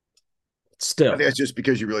 Still. I think that's just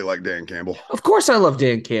because you really like Dan Campbell. Of course I love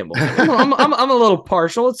Dan Campbell. I'm a little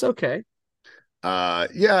partial. It's okay. I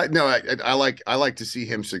like to see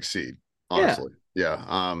him succeed, honestly.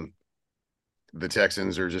 Yeah. The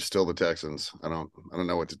Texans are just still the Texans. I don't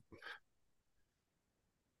know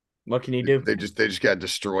what can you do? They just got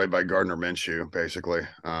destroyed by Gardner Minshew, basically.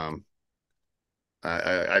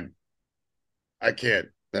 I can't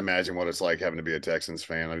imagine what it's like having to be a Texans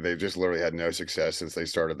fan. I mean, they've just literally had no success since they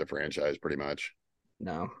started the franchise, pretty much.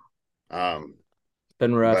 No.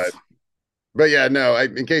 Been rough. But yeah, no,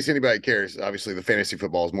 in case anybody cares, obviously the fantasy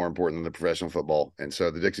football is more important than the professional football. And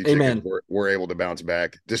so the Dixie Chickens were able to bounce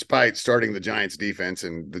back despite starting the Giants defense,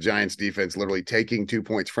 and the Giants defense literally taking 2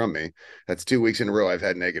 points from me. That's 2 weeks in a row I've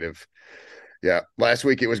had negative. Last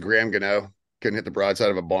week it was Graham Gano. Couldn't hit the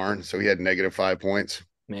broadside of a barn, so he had -5 points.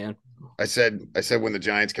 Man, I said when the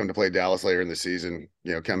Giants come to play Dallas later in the season,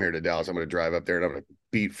 come here to Dallas. I'm going to drive up there and I'm going to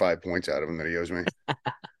beat 5 points out of him that he owes me.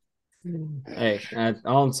 Hey,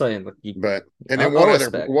 all I'm saying, look, But and then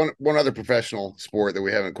one other professional sport that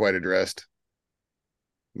we haven't quite addressed,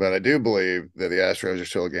 but I do believe that the Astros are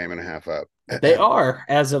still a game and a half up. They are,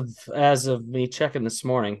 as of me checking this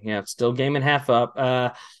morning. Yeah, still game and a half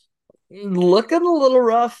up. Looking a little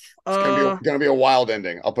rough. It's gonna be a wild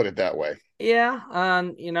ending. I'll put it that way. Yeah,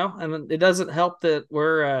 and it doesn't help that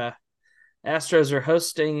we're Astros are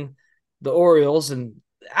hosting the Orioles, and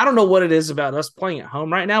I don't know what it is about us playing at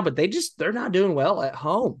home right now, but they're not doing well at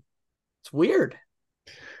home. It's weird.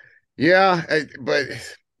 Yeah, but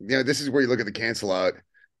this is where you look at the cancel out.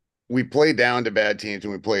 We play down to bad teams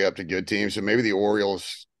and we play up to good teams. So maybe the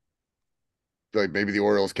Orioles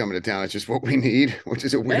coming to town is just what we need, which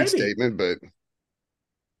is a weird statement, but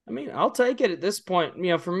I mean, I'll take it at this point.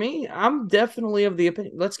 For me, I'm definitely of the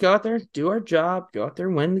opinion. Let's go out there, do our job, go out there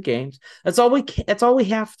and win the games. That's all we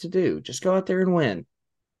have to do. Just go out there and win.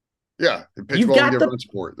 Yeah, pitch well and get run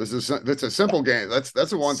support. That's a simple game. That's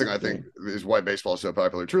the one thing I think is why baseball is so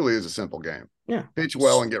popular. It truly is a simple game. Yeah, pitch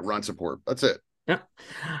well and get run support. That's it. Yeah,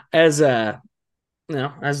 as the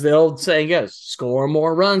old saying goes, score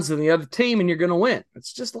more runs than the other team, and you're going to win.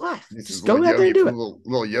 It's just life. Just go out there and do it.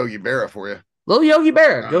 Little Yogi Berra for you. Little Yogi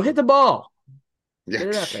Berra, go hit the ball. Yeah, get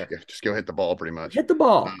it out there. Yeah, just go hit the ball, pretty much. Hit the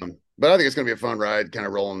ball. But I think it's going to be a fun ride, kind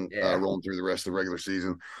of rolling through the rest of the regular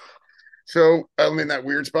season. So I'm in that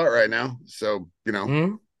weird spot right now. So,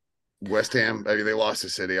 West Ham, maybe they lost to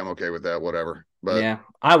City. I'm okay with that, whatever. But yeah,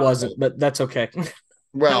 I wasn't, but that's okay.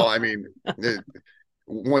 Well, I mean,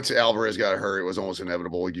 once Alvarez got hurt, it was almost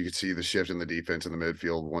inevitable. You could see the shift in the defense in the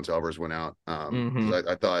midfield once Alvarez went out.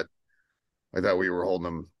 I thought we were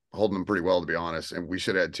holding them pretty well, to be honest, and we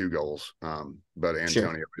should have had 2 goals. But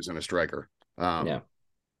Antonio isn't a striker. But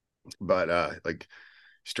like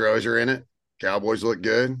Stros are in it. Cowboys look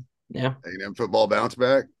good. Yeah. A&M football bounce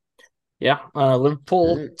back. Yeah.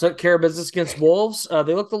 Liverpool took care of business against Wolves.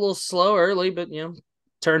 They looked a little slow early, but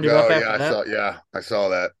turned it up after that. I saw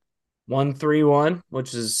that. 1-3-1,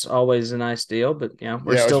 which is always a nice deal, but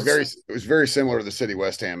it was very similar to the City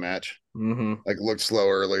West Ham match. Like looked slow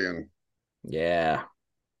early and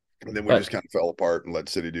then we just kind of fell apart and let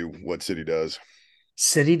City do what City does.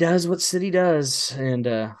 City does what City does, and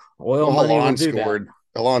oil money will do that.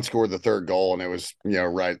 Alon scored the 3rd goal, and it was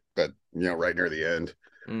right near the end.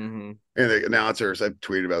 And the announcers, I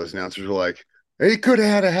tweeted about this. Announcers were like, "He could have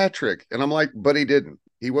had a hat trick," and I'm like, "But he didn't.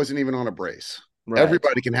 He wasn't even on a brace. Right.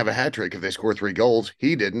 Everybody can have a hat trick if they score 3 goals.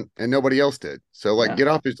 He didn't, and nobody else did. So get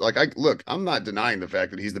off his I'm not denying the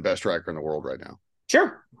fact that he's the best striker in the world right now.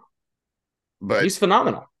 Sure, but he's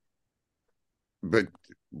phenomenal. But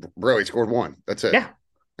bro, he scored 1. That's it. Yeah.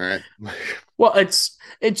 All right. Well, it's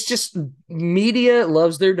just media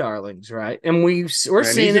loves their darlings, right? And we're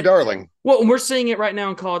seeing it. Darling. Well, we're seeing it right now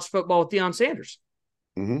in college football with Deion Sanders.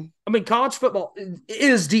 I mean, college football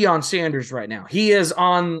is Deion Sanders right now. He is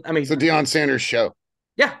on. I mean, it's a Deion Sanders show.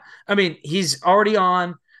 Yeah, I mean, he's already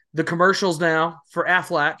on the commercials now for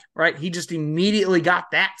Aflac, right? He just immediately got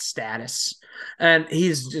that status, and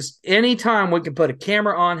he's just anytime we can put a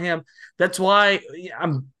camera on him. That's why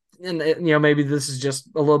and maybe this is just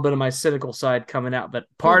a little bit of my cynical side coming out, but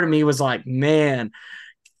part of me was like, man,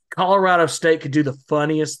 Colorado State could do the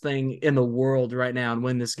funniest thing in the world right now and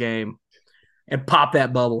win this game and pop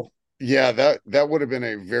that bubble. Yeah, that would have been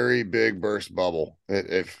a very big burst bubble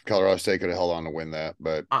if Colorado State could have held on to win that.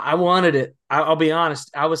 But I wanted it. I'll be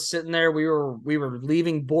honest. I was sitting there. We were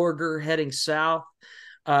leaving Borger, heading south.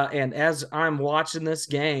 And as I'm watching this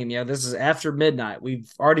game, this is after midnight.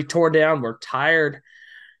 We've already torn down. We're tired.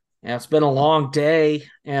 It's been a long day,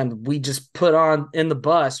 and we just put on in the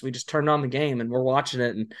bus. We just turned on the game, and we're watching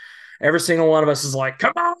it, and every single one of us is like,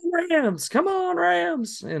 "Come on, Rams! Come on,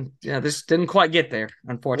 Rams!" And this didn't quite get there,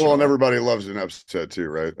 unfortunately. Well, and everybody loves an upset too,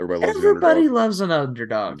 right? Everybody loves an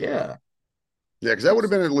underdog. Yeah. Yeah, because that would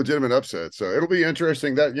have been a legitimate upset. So it'll be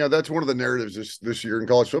interesting. That that's one of the narratives this year in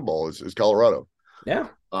college football is Colorado. Yeah.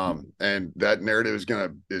 And that narrative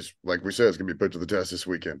is like we said, it's gonna be put to the test this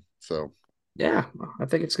weekend. So. Yeah, I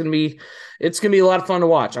think it's gonna be a lot of fun to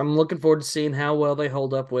watch. I'm looking forward to seeing how well they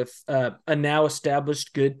hold up with a now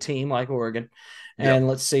established good team like Oregon, and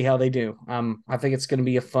let's see how they do. I think it's gonna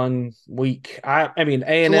be a fun week. I mean,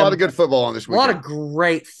 A&M, a lot of good football on this weekend. A lot of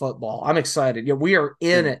great football. I'm excited. We are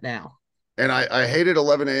in it now. And I hated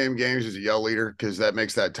 11 a.m. games as a yell leader because that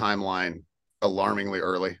makes that timeline alarmingly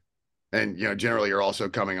early. And, generally you're also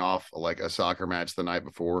coming off like a soccer match the night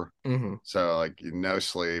before. So no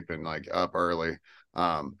sleep and up early.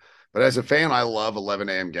 But as a fan, I love 11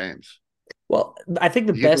 a.m. games. Well, I think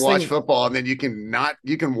the You get to best watch thing, football, and then you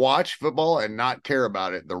can watch football and not care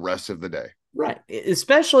about it the rest of the day. right?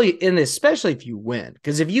 Especially if you win,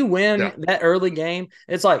 because if you Yeah. win that early game,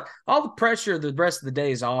 it's like all the pressure the rest of the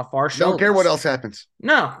day is off our Don't care what shoulders. else happens.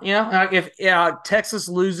 No, if Texas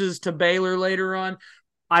loses to Baylor later on,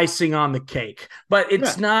 icing on the cake. But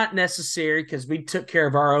it's Yeah. not necessary because we took care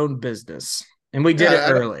of our own business and we did it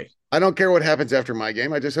Yeah. early. I don't care what happens after my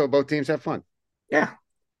game. I just hope both teams have fun. Yeah.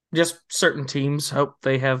 Just certain teams hope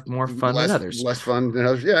they have more fun than others. Less fun than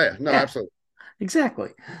others. Yeah. No, Yeah, absolutely.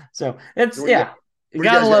 exactly. So it's, So yeah, you what do you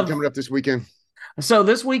gotta guys got love. coming up this weekend? So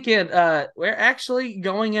this weekend, we're actually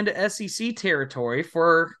going into SEC territory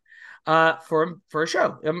for a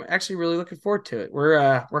show. I'm actually really looking forward to it.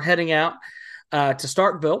 We're heading out to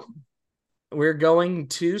Starkville. We're going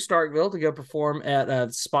to Starkville to go perform at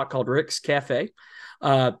a spot called Rick's Cafe.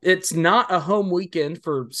 It's not a home weekend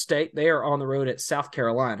for State. They are on the road at South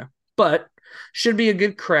Carolina, but should be a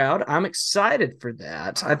good crowd. I'm excited for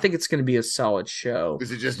that. I think it's going to be a solid show.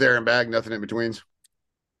 Is it just there and back, nothing in betweens?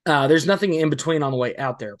 There's nothing in between on the way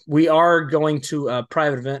out there. We are going to a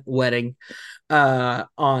private event wedding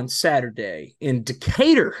on Saturday in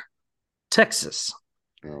Decatur, Texas.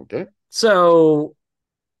 Okay. So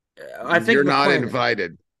I think you're the not plan,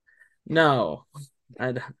 invited. no,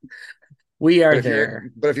 we are But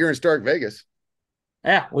there. If you're in Stark Vegas,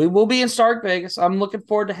 Yeah, we will be in Stark Vegas. I'm looking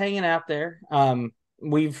forward to hanging out there.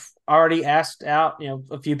 We've already asked out,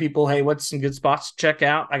 a few people, hey, what's some good spots to check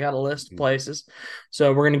out? I got a list of places.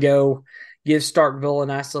 So we're going to go give Starkville a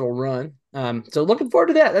nice little run. So looking forward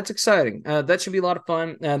to that. That's exciting. That should be a lot of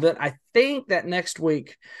fun. Then I think that next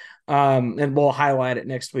week, and we'll highlight it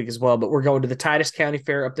next week as well, but we're going to the Titus County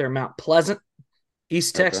Fair up there in Mount Pleasant,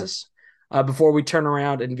 East Texas. Before we turn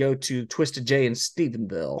around and go to Twisted J in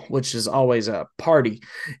Stephenville, which is always a party.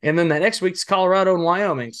 And then the next week's Colorado and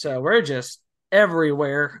Wyoming. So we're just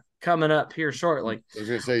everywhere coming up here shortly. I was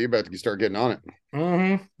going to say, you're about to start getting on it.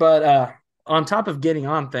 Mm-hmm. But on top of getting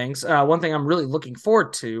on things, one thing I'm really looking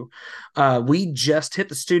forward to, we just hit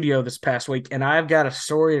the studio this past week, and I've got a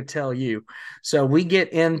story to tell you. So we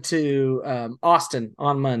get into Austin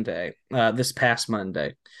on Monday, this past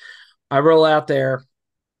Monday. I roll out there.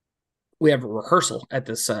 We have a rehearsal at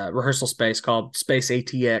this rehearsal space called Space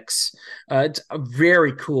ATX. It's a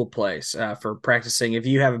very cool place for practicing. If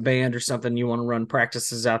you have a band or something you want to run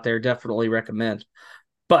practices out there, definitely recommend.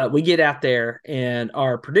 But we get out there and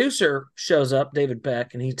our producer shows up, David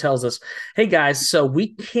Beck, and he tells us, hey guys, so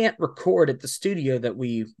we can't record at the studio that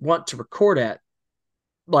we want to record at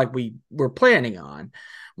like we were planning on.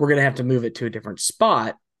 We're going to have to move it to a different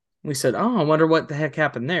spot. We said, oh, I wonder what the heck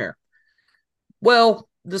happened there. Well,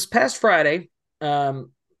 this past Friday,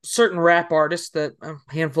 certain rap artist that a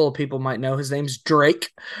handful of people might know, his name's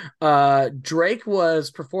Drake. Drake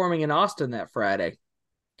was performing in Austin that Friday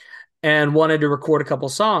and wanted to record a couple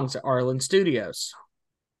songs at Arlen Studios,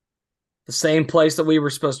 the same place that we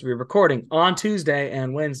were supposed to be recording on Tuesday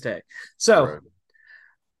and Wednesday. So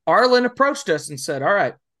Arlen approached us and said, all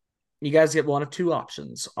right, you guys get one of two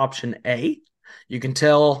options. Option A, you can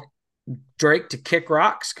tell Drake to kick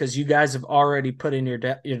rocks because you guys have already put in your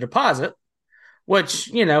deposit,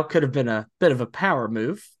 which, could have been a bit of a power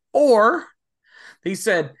move. Or he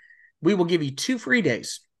said, we will give you 2 free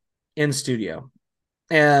days in studio.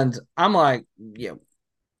 And I'm like,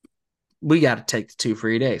 we got to take the 2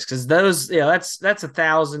 free days because those, that's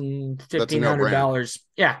 $1,000, $1,500.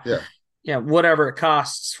 Yeah. Whatever it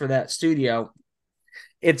costs for that studio.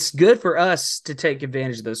 It's good for us to take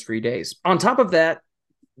advantage of those free days. On top of that,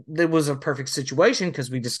 it was a perfect situation because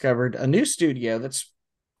we discovered a new studio that's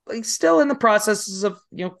still in the processes of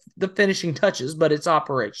the finishing touches, but it's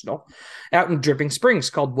operational out in Dripping Springs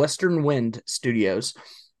called Western Wind Studios,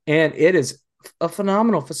 and it is a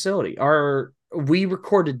phenomenal facility. We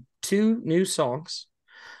recorded 2 new songs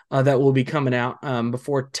that will be coming out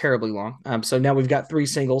before terribly long. So now we've got 3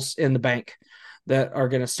 singles in the bank that are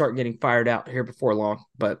going to start getting fired out here before long.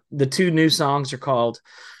 But the 2 new songs are called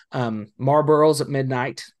Marlboros at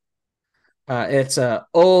Midnight. It's a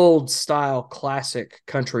old style classic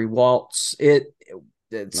country waltz. It's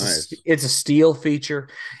nice. It's a steel feature.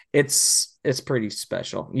 It's pretty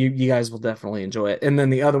special. You guys will definitely enjoy it. And then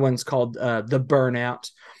the other one's called The Burnout,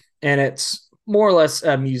 and it's more or less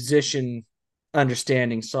a musician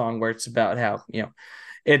understanding song where it's about how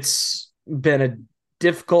it's been a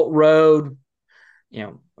difficult road.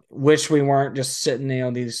 Wish we weren't just sitting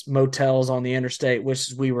in these motels on the interstate,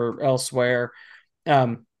 wish we were elsewhere.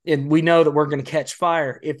 And we know that we're going to catch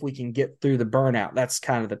fire if we can get through the burnout. That's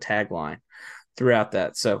kind of the tagline throughout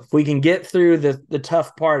that. So if we can get through the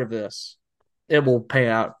tough part of this, it will pay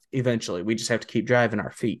out eventually. We just have to keep driving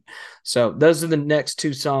our feet. So those are the next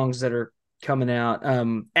 2 songs that are coming out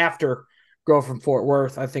after Girl from Fort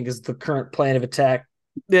Worth, I think, is the current plan of attack.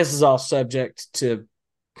 This is all subject to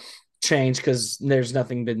change because there's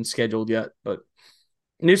nothing been scheduled yet, but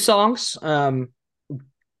new songs. 2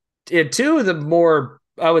 of the more,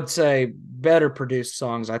 I would say, better produced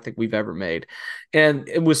songs I think we've ever made. And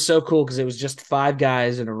it was so cool because it was just 5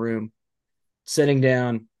 guys in a room sitting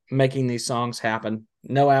down, making these songs happen.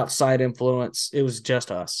 No outside influence. It was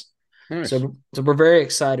just us. Nice. So we're very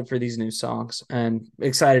excited for these new songs and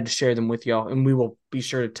excited to share them with y'all. And we will be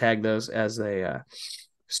sure to tag those as they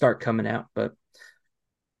start coming out. But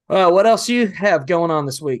what else you have going on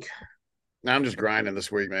this week? I'm just grinding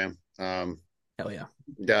this week, man. Hell yeah.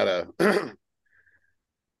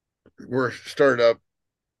 We're started up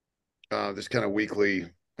this kind of weekly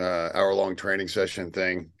hour-long training session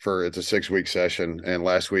thing it's a 6-week session, and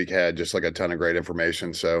last week had just like a ton of great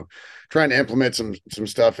information. So trying to implement some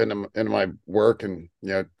stuff into my work, and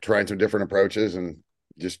trying some different approaches and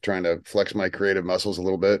just trying to flex my creative muscles a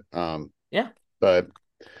little bit. But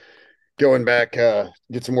going back,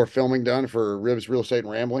 get some more filming done for Ribs Real Estate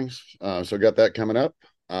and Ramblings. So got that coming up.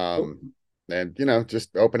 Cool. And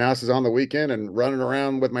just open houses on the weekend and running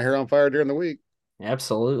around with my hair on fire during the week.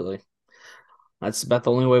 Absolutely. That's about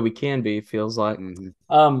the only way we can be, it feels like.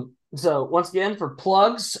 Mm-hmm. So once again, for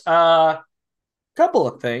plugs, couple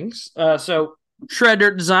of things. So Shred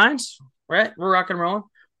Dirt Designs, right? We're rock and rolling.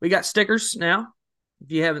 We got stickers now.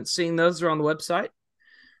 If you haven't seen those, they're on the website,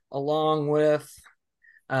 along with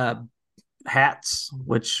hats,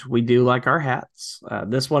 which we do like our hats.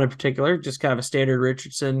 This one in particular, just kind of a standard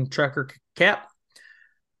Richardson trucker cap.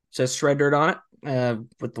 It says Shred Dirt on it.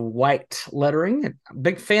 With the white lettering.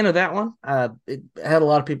 Big fan of that one. It had a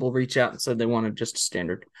lot of people reach out and said they wanted just a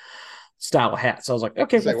standard style of hat. So I was like,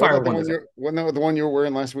 okay, we'll fire one. Wasn't that the one you were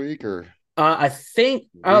wearing last week, or? I think.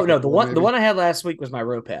 Oh no, the one I had last week was my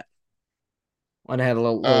rope hat. When I had a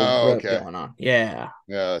little rope going on. Yeah.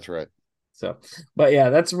 Yeah, that's right. So, but yeah,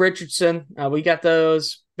 that's Richardson. We got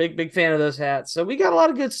those. Big fan of those hats. So we got a lot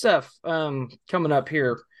of good stuff coming up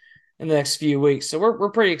here in the next few weeks. So we're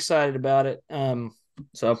pretty excited about it.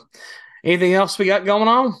 So anything else we got going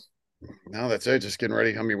on? No, that's it. Just getting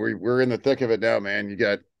ready. I mean, we're in the thick of it now, man. You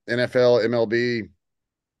got NFL, MLB,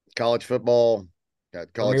 college football,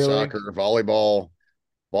 got college soccer, volleyball.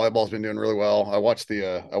 Volleyball's been doing really well. I watched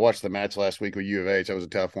the match last week with U of H. That was a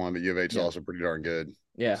tough one, but U of H is also pretty darn good.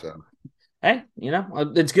 Yeah. So hey,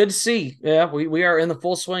 it's good to see. Yeah, we are in the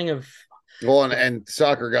full swing of. Well, and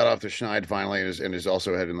soccer got off the schneid finally and is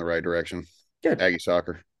also heading in the right direction. Good. Aggie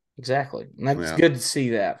soccer. Exactly. And that's good to see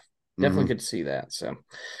that. Definitely good to see that. So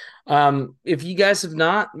if you guys have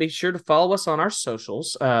not, be sure to follow us on our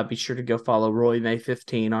socials. Be sure to go follow Roy May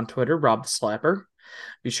 15 on Twitter, Rob the Slapper.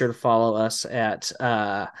 Be sure to follow us at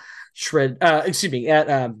I'm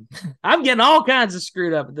getting all kinds of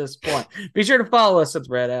screwed up at this point. Be sure to follow us at the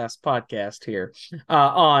Red Ass Podcast here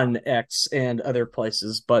on X and other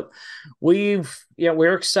places. But we're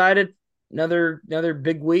excited. Another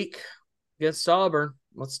big week against Auburn.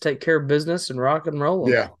 Let's take care of business and rock and roll.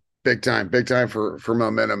 Yeah, big time for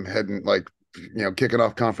momentum heading, kicking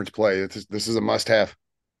off conference play. This is a must have.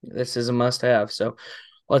 This is a must have. So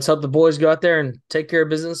let's hope the boys go out there and take care of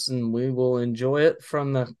business, and we will enjoy it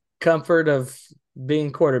from the comfort of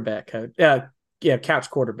being quarterback coach. Couch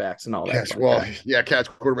quarterbacks and all that. Yes, well, yeah, couch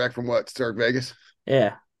quarterback from what? Stark Vegas?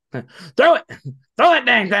 Yeah. Throw it,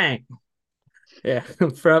 dang thing. Yeah,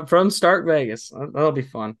 from Stark Vegas. That'll be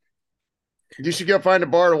fun. You should go find a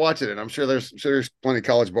bar to watch it in. I'm sure there's plenty of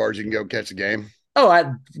college bars you can go catch a game. Oh,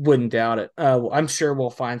 I wouldn't doubt it. I'm sure we'll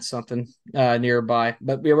find something nearby.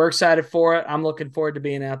 But we're excited for it. I'm looking forward to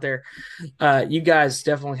being out there. You guys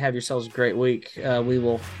definitely have yourselves a great week. We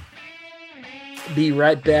will be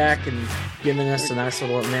right back and giving us a nice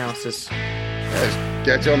little analysis.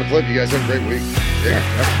 Catch you on the flip. You guys have a great week.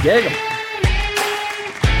 Yeah. Get 'em.